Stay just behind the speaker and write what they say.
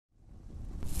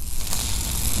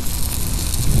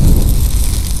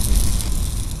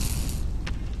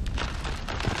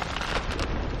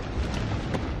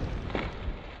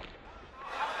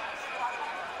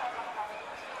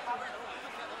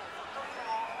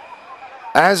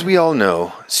As we all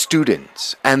know,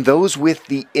 students and those with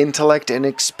the intellect and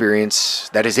experience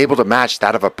that is able to match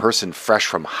that of a person fresh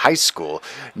from high school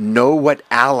know what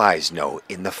allies know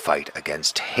in the fight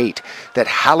against hate, that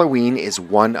Halloween is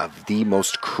one of the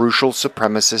most crucial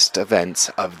supremacist events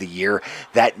of the year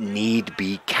that need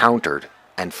be countered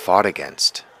and fought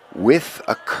against. With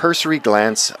a cursory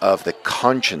glance of the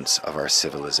conscience of our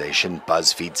civilization,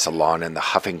 BuzzFeed Salon and the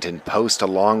Huffington Post,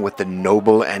 along with the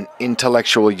noble and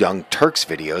intellectual Young Turks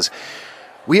videos,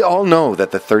 we all know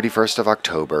that the 31st of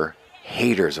October,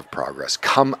 haters of progress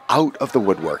come out of the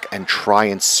woodwork and try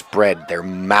and spread their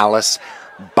malice,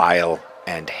 bile,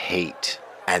 and hate.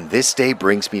 And this day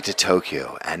brings me to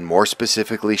Tokyo, and more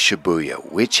specifically Shibuya,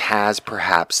 which has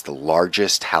perhaps the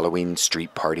largest Halloween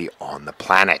street party on the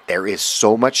planet. There is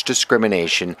so much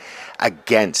discrimination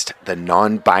against the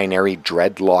non-binary,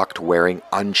 dreadlocked wearing,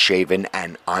 unshaven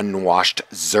and unwashed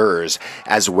Zers,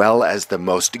 as well as the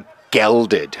most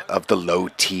gelded of the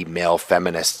low-T male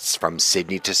feminists from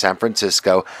Sydney to San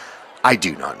Francisco. I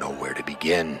do not know where to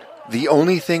begin. The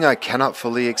only thing I cannot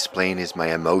fully explain is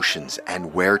my emotions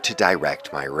and where to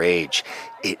direct my rage.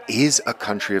 It is a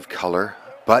country of color,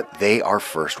 but they are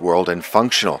first world and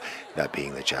functional, that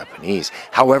being the Japanese.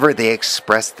 However, they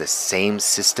express the same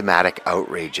systematic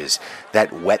outrages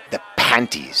that wet the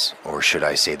panties, or should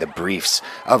I say the briefs,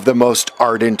 of the most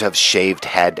ardent of shaved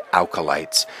head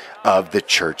acolytes of the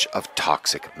Church of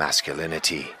Toxic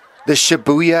Masculinity. The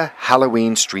Shibuya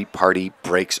Halloween Street Party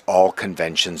breaks all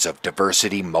conventions of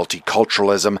diversity,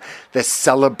 multiculturalism, the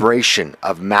celebration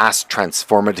of mass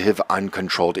transformative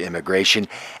uncontrolled immigration,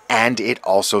 and it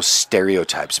also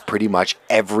stereotypes pretty much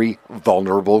every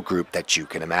vulnerable group that you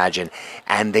can imagine,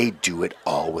 and they do it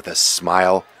all with a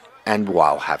smile and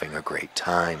while having a great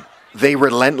time. They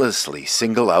relentlessly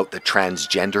single out the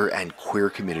transgender and queer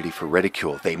community for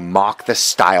ridicule. They mock the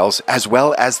styles as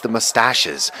well as the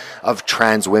mustaches of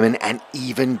trans women and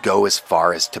even go as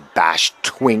far as to bash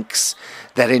twinks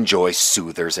that enjoy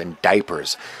soothers and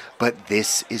diapers. But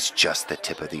this is just the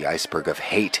tip of the iceberg of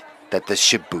hate that the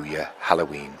Shibuya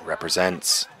Halloween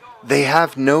represents. They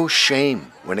have no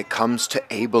shame when it comes to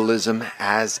ableism,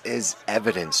 as is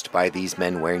evidenced by these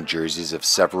men wearing jerseys of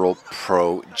several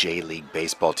pro J-League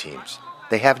baseball teams.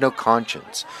 They have no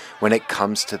conscience when it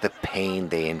comes to the pain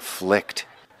they inflict.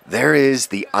 There is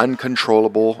the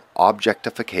uncontrollable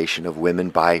objectification of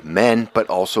women by men, but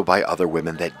also by other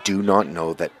women that do not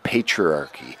know that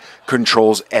patriarchy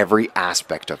controls every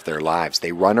aspect of their lives.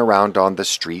 They run around on the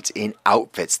streets in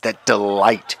outfits that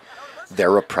delight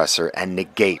their oppressor and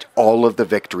negate all of the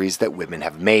victories that women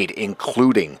have made,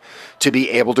 including to be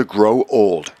able to grow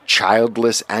old,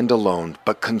 childless and alone,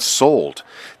 but consoled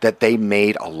that they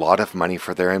made a lot of money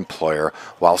for their employer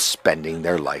while spending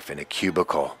their life in a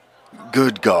cubicle.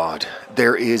 Good God,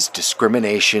 there is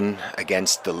discrimination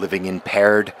against the living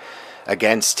impaired,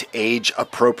 against age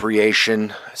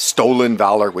appropriation, stolen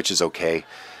valor, which is okay,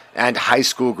 and high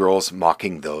school girls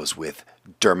mocking those with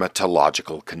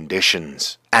dermatological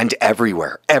conditions. And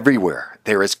everywhere,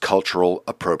 there is cultural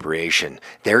appropriation.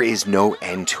 There is no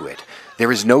end to it.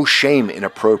 There is no shame in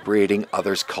appropriating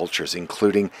others' cultures,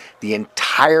 including the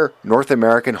entire North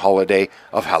American holiday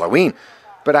of Halloween.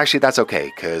 But actually that's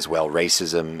okay, because, well,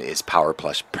 racism is power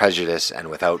plus prejudice, and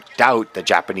without doubt the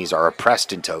Japanese are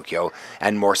oppressed in Tokyo,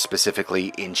 and more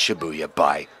specifically in Shibuya,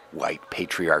 by white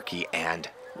patriarchy and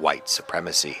white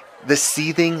supremacy. The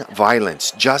seething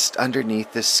violence just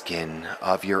underneath the skin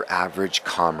of your average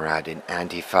comrade in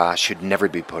Antifa should never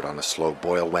be put on a slow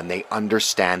boil when they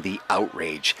understand the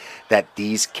outrage that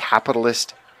these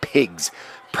capitalist pigs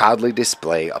proudly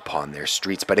display upon their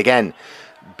streets. But again,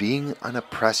 being an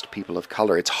oppressed people of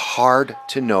color, it's hard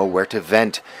to know where to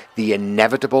vent the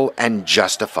inevitable and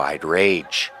justified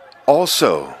rage.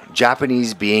 Also,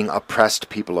 Japanese being oppressed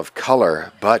people of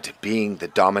color, but being the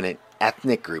dominant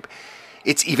ethnic group,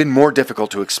 it's even more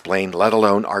difficult to explain, let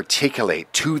alone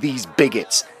articulate to these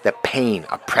bigots the pain,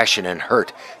 oppression, and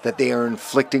hurt that they are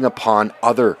inflicting upon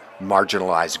other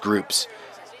marginalized groups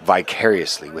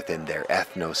vicariously within their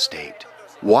ethno-state.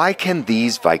 Why can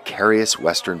these vicarious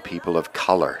Western people of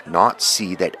color not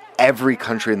see that every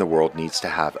country in the world needs to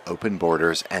have open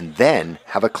borders and then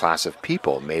have a class of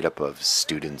people made up of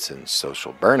students and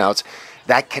social burnouts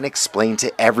that can explain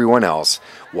to everyone else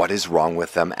what is wrong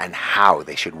with them and how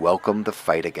they should welcome the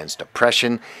fight against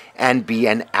oppression and be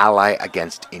an ally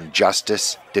against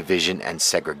injustice, division, and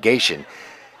segregation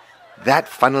that,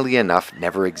 funnily enough,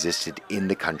 never existed in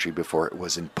the country before it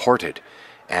was imported,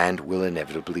 and will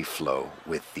inevitably flow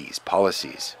with these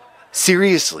policies.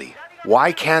 Seriously,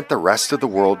 why can't the rest of the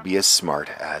world be as smart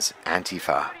as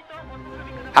Antifa?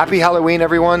 Happy Halloween,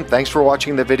 everyone. Thanks for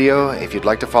watching the video. If you'd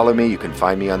like to follow me, you can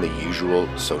find me on the usual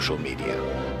social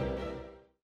media.